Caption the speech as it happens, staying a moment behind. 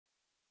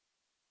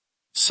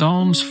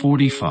Psalms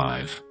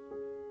 45.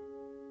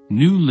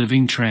 New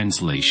Living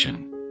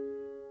Translation.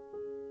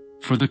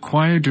 For the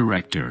choir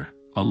director,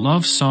 a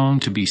love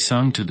song to be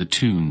sung to the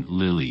tune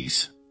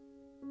Lilies.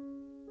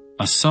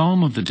 A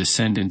psalm of the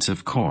descendants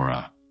of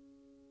Korah.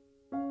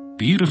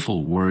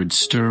 Beautiful words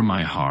stir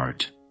my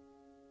heart.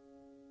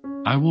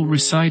 I will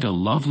recite a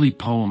lovely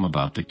poem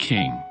about the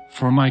king,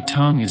 for my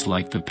tongue is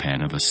like the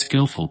pen of a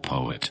skillful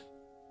poet.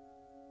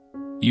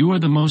 You are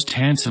the most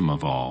handsome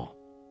of all.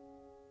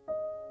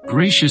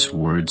 Gracious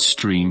words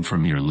stream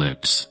from your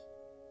lips.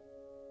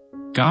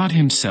 God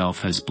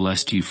himself has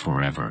blessed you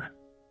forever.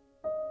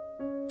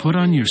 Put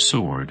on your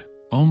sword,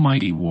 O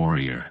mighty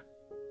warrior.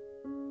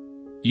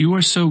 You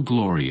are so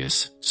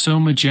glorious, so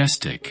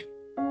majestic.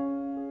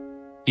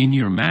 In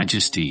your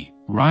majesty,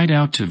 ride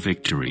out to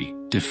victory,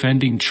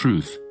 defending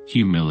truth,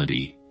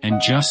 humility,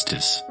 and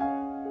justice.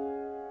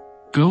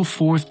 Go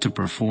forth to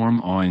perform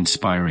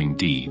awe-inspiring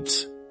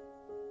deeds.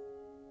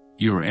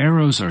 Your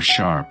arrows are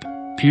sharp,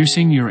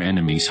 piercing your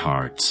enemies'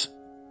 hearts.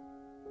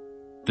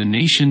 The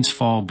nations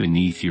fall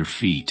beneath your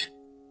feet.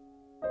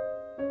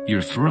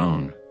 Your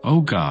throne,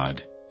 O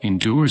God,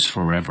 endures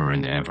forever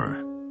and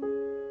ever.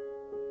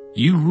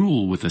 You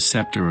rule with a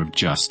scepter of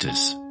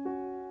justice.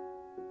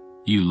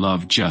 You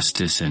love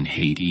justice and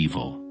hate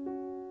evil.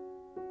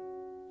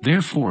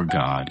 Therefore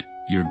God,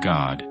 your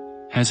God,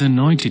 has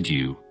anointed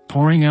you,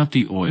 pouring out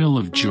the oil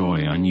of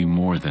joy on you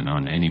more than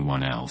on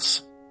anyone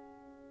else.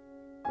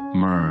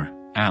 Myrrh,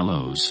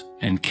 aloes,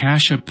 and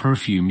cassia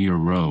perfume your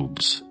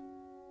robes.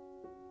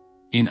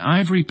 In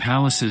ivory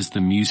palaces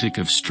the music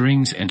of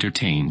strings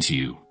entertains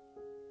you.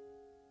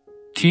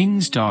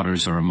 Kings'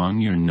 daughters are among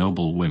your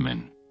noble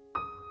women.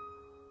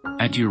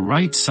 At your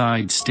right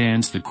side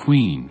stands the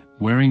queen,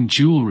 wearing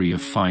jewelry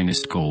of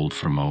finest gold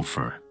from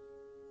Ophir.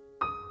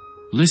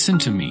 Listen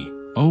to me,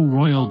 O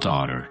royal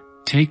daughter,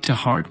 take to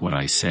heart what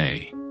I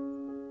say.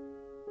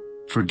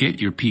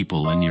 Forget your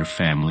people and your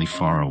family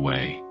far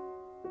away.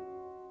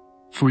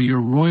 For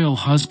your royal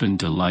husband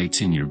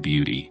delights in your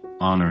beauty,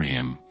 honor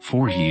him,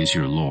 for he is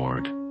your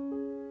Lord.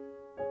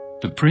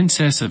 The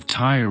princess of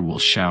Tyre will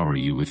shower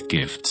you with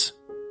gifts.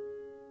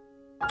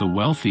 The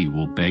wealthy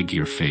will beg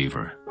your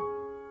favor.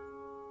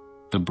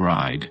 The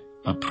bride,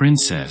 a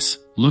princess,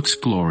 looks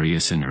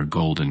glorious in her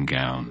golden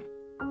gown.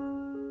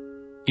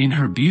 In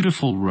her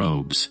beautiful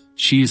robes,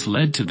 she is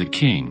led to the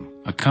king,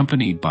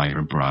 accompanied by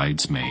her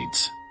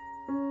bridesmaids.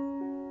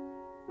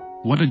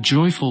 What a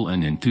joyful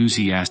and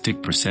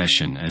enthusiastic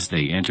procession as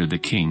they enter the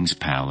king's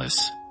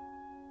palace.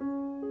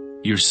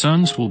 Your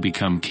sons will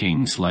become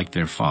kings like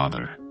their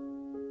father.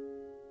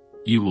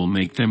 You will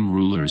make them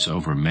rulers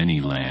over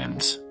many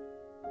lands.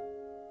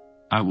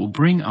 I will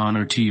bring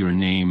honor to your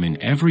name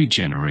in every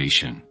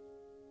generation.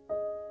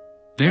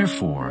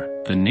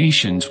 Therefore, the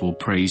nations will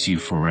praise you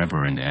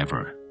forever and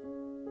ever.